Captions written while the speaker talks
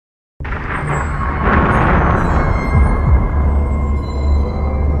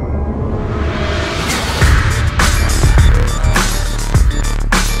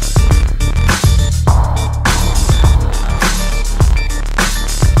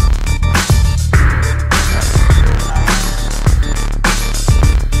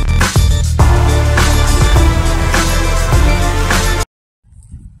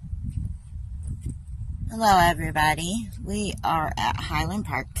Hello everybody, we are at Highland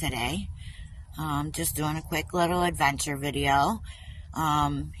Park today, just doing a quick little adventure video. We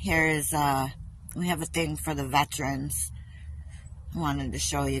have a thing for the veterans. I wanted to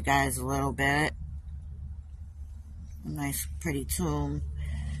show you guys a little bit. A nice pretty tomb.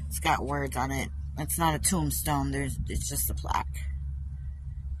 It's got words on it. It's not a tombstone, it's just a plaque.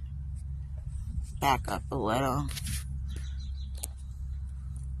 Back up a little.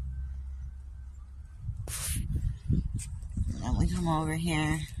 And then we come over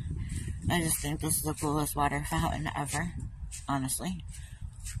here. I just think this is the coolest water fountain ever, honestly.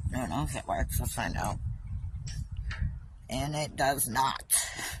 I don't know if it works, let's find out. And it does not.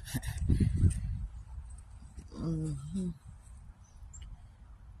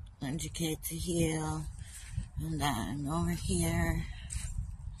 Educate to heal. And then over here,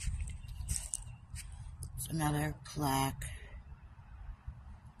 it's another plaque.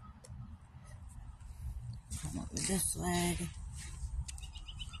 Come over this way.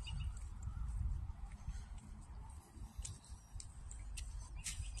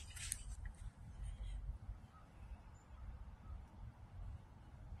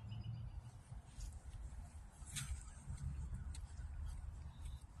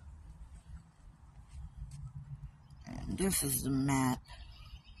 And this is the map.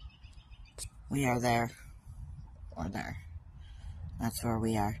 We are there. Or there. That's where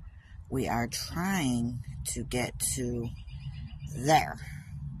we are. We are trying to get to there,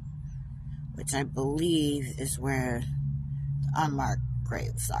 which I believe is where the unmarked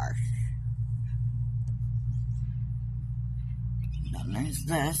graves are. And then there's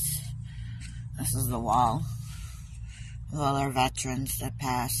this. This is the wall of all our veterans that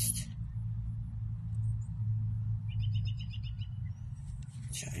passed.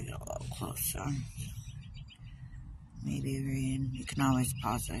 Try to get a little closer. Maybe read. You can always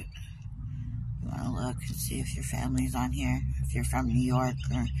pause it. You want to look and see if your family's on here. If you're from New York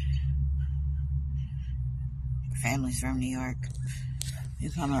or your family's from New York. You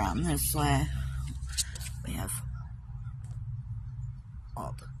come around this way. We have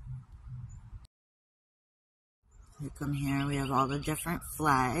all the... You come here, we have all the different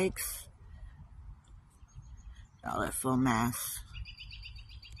flags. All at full mast.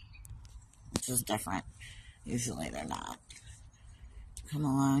 Which is different. Usually they're not. Come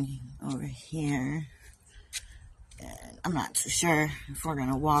along over here. And I'm not too sure if we're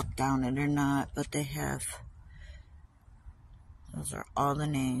going to walk down it or not, but they have... Those are all the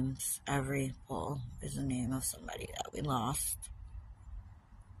names. Every pole is a name of somebody that we lost.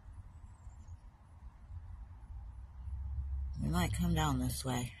 We might come down this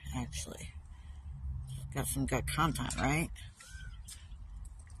way, actually. Got some good content, right?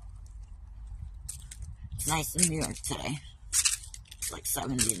 It's nice in New York today. It's like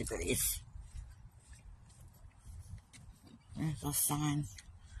 70 degrees. There's a sign.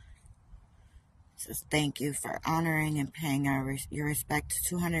 It says, thank you for honoring and paying your respect to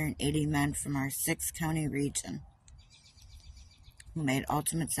 280 men from our 6-county region who made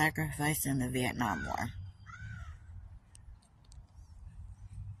ultimate sacrifice in the Vietnam War.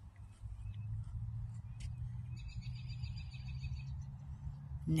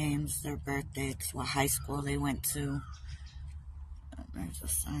 Names, their birthdates, what high school they went to. There's a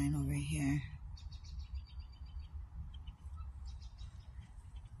sign over here.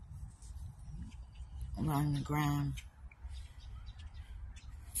 Along the ground.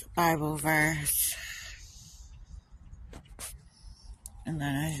 It's a Bible verse. And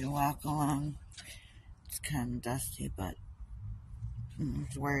then as you walk along, it's kind of dusty, but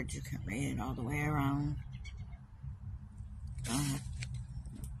there's words you can read all the way around.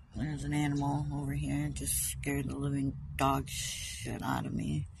 There's an animal over here. Just scared the living dog shit out of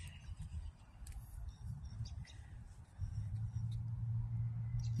me.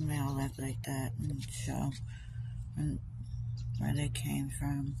 They all look like that and show where they came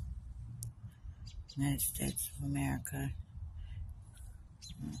from. United States of America.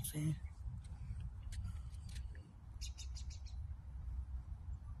 Let's see.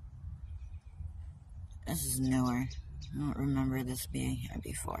 This is newer. I don't remember this being here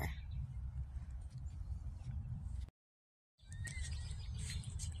before.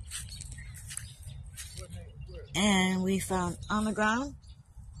 And we found on the ground.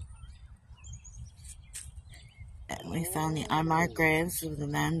 And we found the unmarked graves of the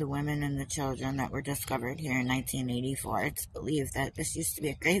men, the women, and the children that were discovered here in 1984. It's believed that this used to be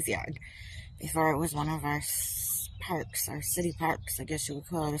a graveyard before it was one of our parks, our city parks. I guess you would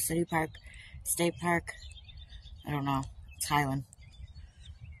call it a city park, state park. I don't know. It's Highland.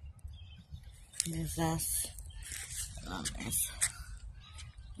 Here's us. There's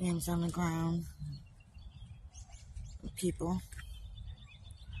names on the ground. people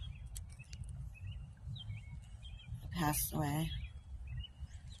passed away.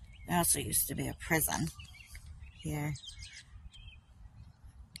 There also used to be a prison here.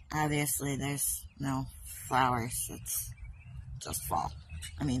 Obviously, there's no flowers. It's just fall.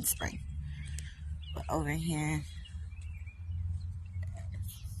 I mean, spring. But over here,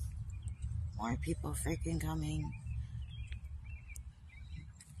 more people freaking coming.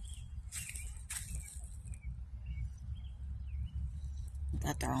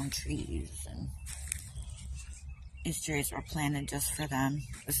 Got their own trees, and these trees were planted just for them.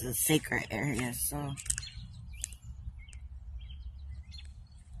 This is a sacred area, so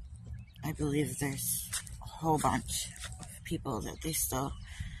I believe there's a whole bunch of people that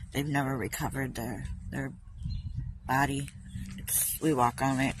they've never recovered their body. We walk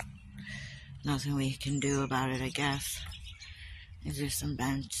on it. Nothing we can do about it, I guess. These are some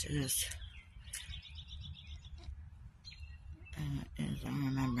benches. Is a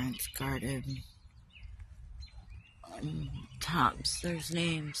remembrance guarded. On tops, there's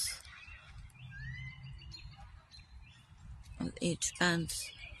names of each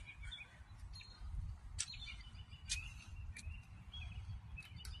bench.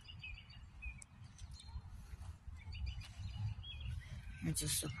 They're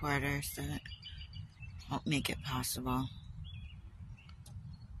just supporters that help make it possible.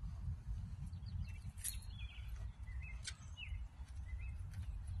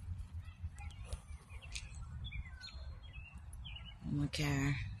 We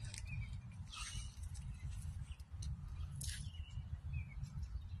care.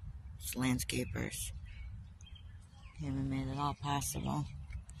 It's landscapers. Haven't made it all possible.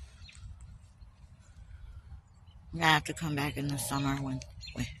 I'm gonna have to come back in the summer when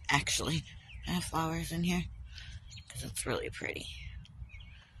we actually have flowers in here, because it's really pretty.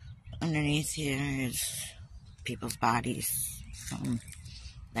 Underneath here is people's bodies,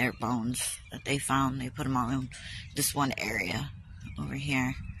 their bones that they found. They put them all in this one area over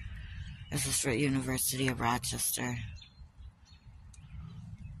here. This is for University of Rochester.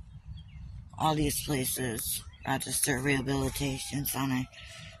 All these places, Rochester Rehabilitation Center,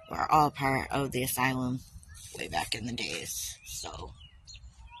 were all part of the asylum way back in the days. So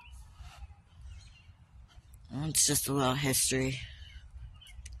it's just a little history.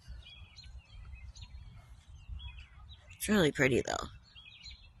 It's really pretty though.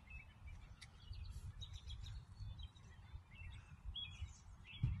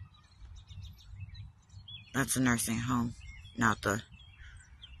 That's a nursing home, not the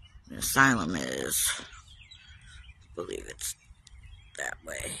asylum is. I believe it's that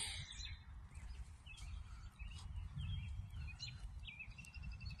way.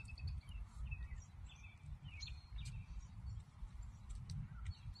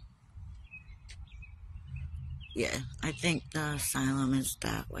 Yeah, I think the asylum is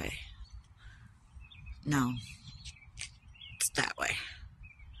that way. No, it's that way.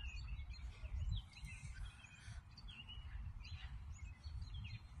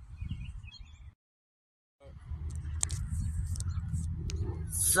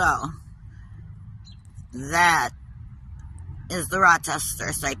 So, that is the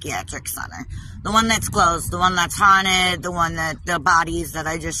Rochester Psychiatric Center. The one that's closed, the one that's haunted, the one that the bodies that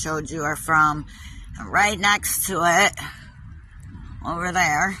I just showed you are from. And right next to it, over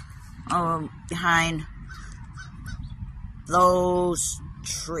there, behind those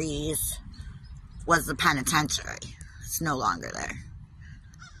trees, was the penitentiary. It's no longer there.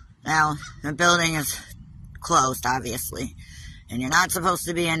 Now, the building is closed, obviously, and you're not supposed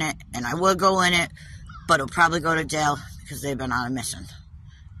to be in it, and I would go in it, but it'll probably go to jail because they've been on a mission.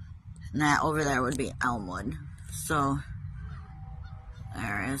 And that over there would be Elmwood. So,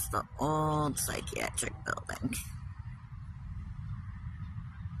 there is the old psychiatric building.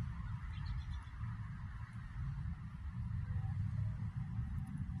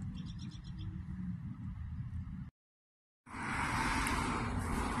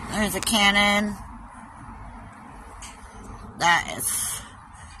 There's a cannon. That is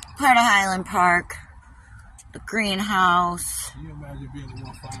part of Highland Park. The greenhouse. Can you imagine being the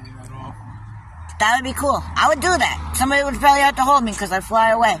one finding that off? That would be cool. I would do that. Somebody would probably have to hold me because I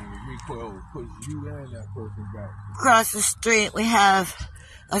fly away. Put you and that person back. Across the street, we have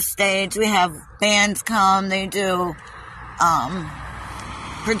a stage. We have bands come. They do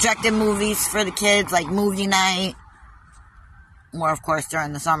projected movies for the kids, like movie night. Or, of course,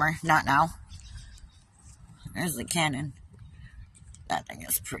 during the summer. Not now. There's the cannon. That thing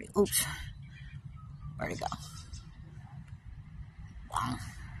is pretty. Oops. Where'd it go? Wow.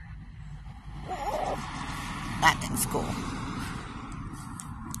 That thing's cool.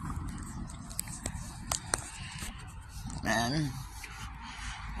 And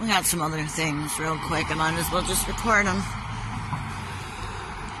we got some other things real quick. I might as well just record them.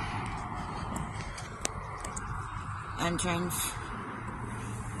 Entrance.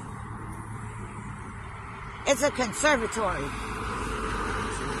 It's a conservatory.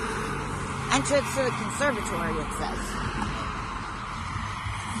 Entrance to the conservatory, it says.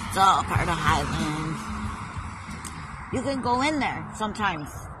 It's all part of Highland. You can go in there sometimes.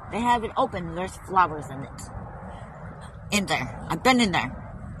 They have it open. There's flowers in it. In there. I've been in there.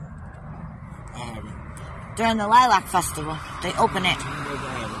 I haven't. During the Lilac Festival, they open it.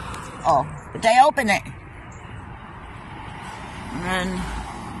 Oh, but they open it. And then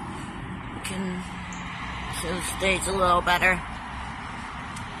you can see the stage a little better.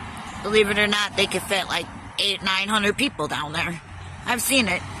 Believe it or not, they could fit like 800-900 people down there. I've seen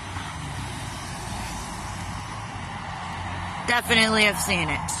it. Definitely have seen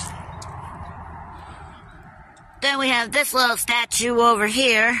it. Then we have this little statue over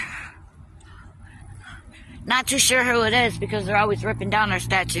here. Not too sure who it is because they're always ripping down our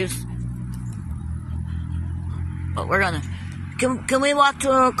statues. But we're gonna... Can we walk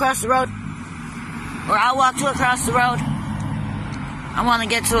to across the road? Or I'll walk to across the road. I want to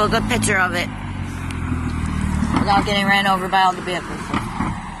get to a good picture of it. Without getting ran over by all the vehicles.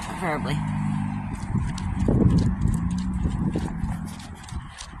 Preferably.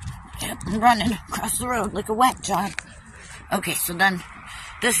 Yep, I'm running across the road like a whack job. Okay, so then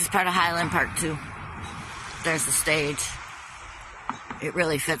this is part of Highland Park too. There's the stage. It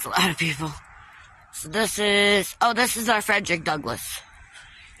really fits a lot of people. So this is our Frederick Douglass.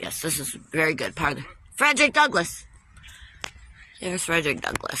 Yes, this is a very good part of Frederick Douglass. There's Frederick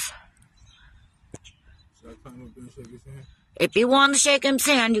Douglass. If you want to shake his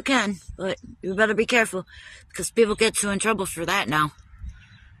hand, you can, but you better be careful because people get you in trouble for that now.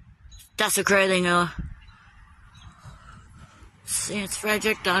 Desecrating a... See, it's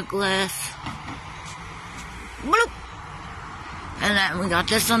Frederick Douglass. Bloop. And then we got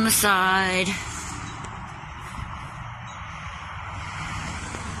this on the side.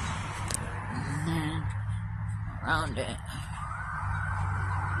 And then around it.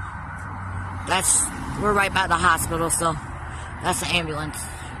 We're right by the hospital, so that's the ambulance.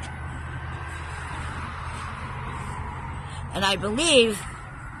 And I believe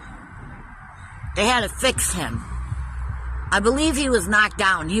they had to fix him. I believe he was knocked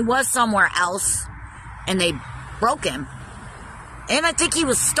down. He was somewhere else, and they broke him. And I think he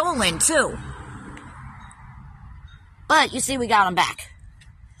was stolen, too. But, you see, we got him back.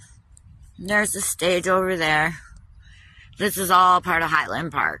 There's the stage over there. This is all part of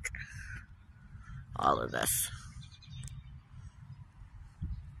Highland Park. All of this.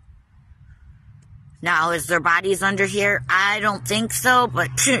 Now, is their bodies under here? I don't think so, but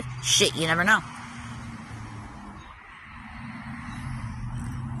shit, you never know.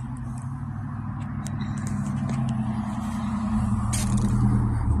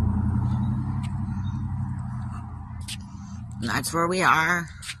 And that's where we are.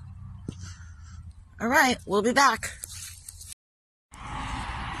 Alright, we'll be back.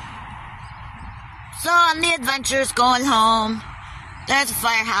 So, on the adventures going home, there's a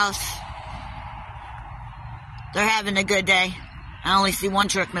firehouse. They're having a good day. I only see one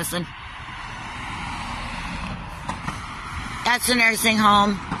truck missing. That's the nursing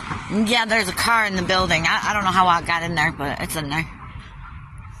home. And yeah, there's a car in the building. I don't know how I got in there, but it's in there.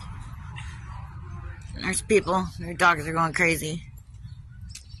 There's people. Their dogs are going crazy.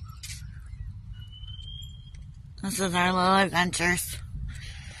 This is our little adventures.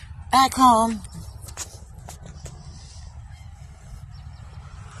 Back home.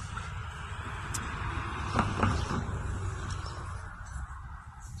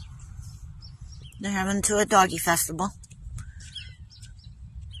 They're having to a doggy festival.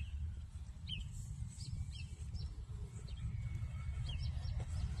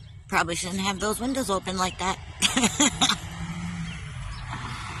 Probably shouldn't have those windows open like that. Just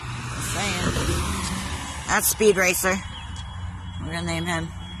saying. That's Speed Racer. We're gonna name him.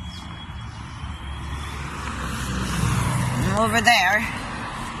 And over there,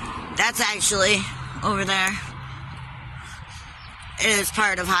 that's actually over there. It is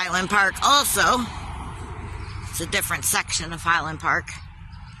part of Highland Park also. It's a different section of Highland Park.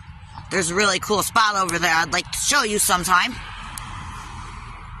 There's a really cool spot over there I'd like to show you sometime.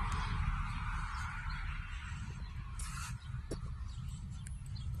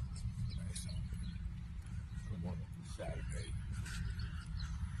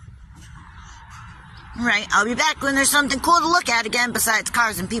 Right, I'll be back when there's something cool to look at again besides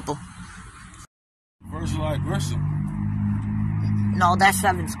cars and people. Virgil I. Grissom. No, that's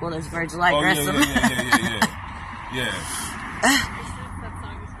 7th School. There's Virgil I. Grissom. Yeah. Yeah.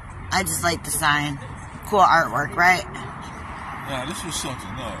 I just like the sign. Cool artwork, right? Nah, this was something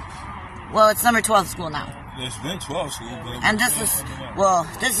else. Well, it's number 12 school now. It's been 12 school, but And this is, well,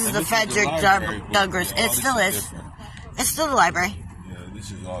 this is the Frederick Douglass. It still is. It's still the library. Yeah,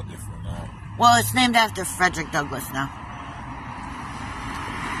 this is all different now. Well, it's named after Frederick Douglass now.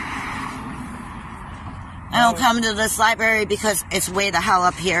 I don't come to this library because it's way the hell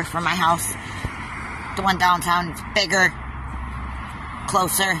up here from my house. The one downtown is bigger,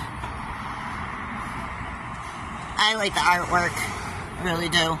 closer. I like the artwork. I really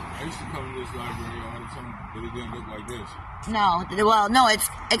do. I used to come to this library all the time, but it didn't look like this. No, well, no, it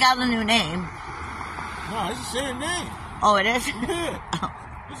got a new name. No, it's the same name. Oh, it is? Yeah.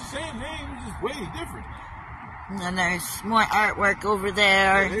 It's the same name, it's just way different. And then there's more artwork over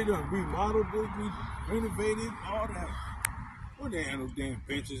there. Yeah, they done remodeled this, renovated, all that. What they have no damn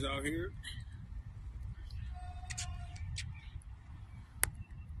benches out here?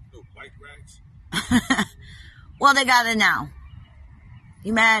 No bike racks. Well, they got it now.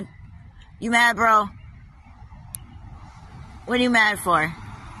 You mad? You mad, bro? What are you mad for?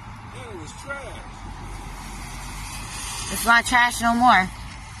 Yeah, it was trash. It's not trash no more.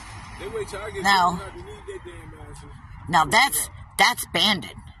 They wait till I get No. to need that damn asses. No, that's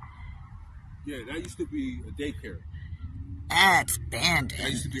abandoned. Yeah, that used to be a daycare. That's That abandoned.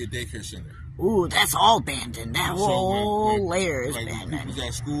 used to be a daycare center. Ooh, that's all abandoned. That So, whole layer is like when abandoned. people was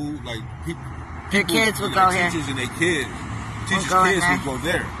at school, like people, Their kids would go here. Teachers and their kids, teachers' go in kids there. would go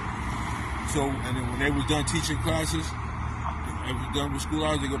there. So, and then when they was done teaching classes, and was done with school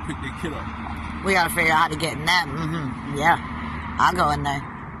hours, they go pick their kid up. We gotta figure out how to get in that. Yeah, I'll go in there.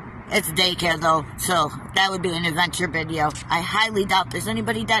 It's daycare though, so that would be an adventure video. I highly doubt there's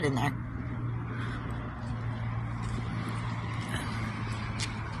anybody dead in there.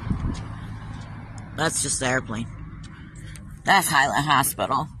 That's just the airplane. That's Highland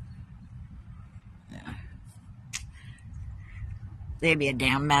Hospital. Yeah. There'd be a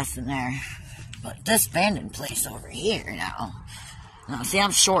damn mess in there. But this abandoned place over here now. Now, see,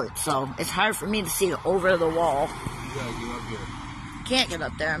 I'm short, so it's hard for me to see over the wall. You gotta get up there. Can't get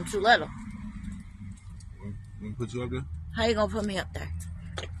up there. I'm too little. Want me to put you up there? How you gonna put me up there?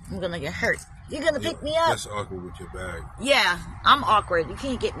 I'm gonna get hurt. You're gonna pick me up? That's awkward with your bag. Yeah, I'm awkward. You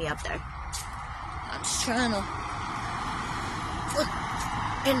can't get me up there. I'm just trying to...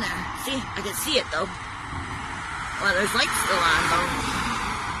 in there. See? I can see it, though. Well, there's lights still on, though.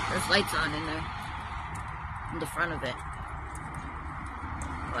 There's lights on in there. In the front of it.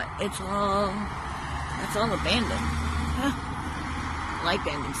 But it's all... It's all abandoned. Huh. I like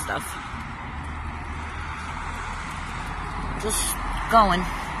abandoned stuff. Just going.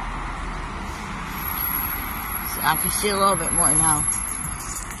 So I can see a little bit more now.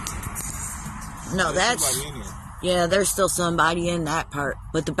 No, that's... Yeah, there's still somebody in that part.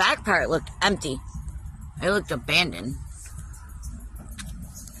 But the back part looked empty. It looked abandoned.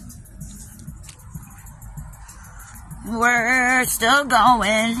 We're still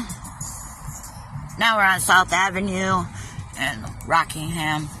going. Now we're on South Avenue and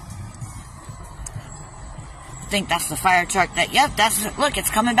Rockingham. I think that's the fire truck that... Yep, that's... Look, it's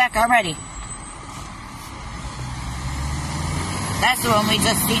coming back already. That's the one we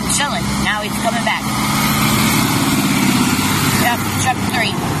just seen chilling. Now he's coming back. Yep, truck 3.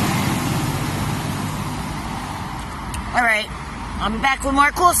 Alright. I'll be back with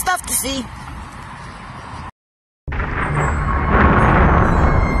more cool stuff to see.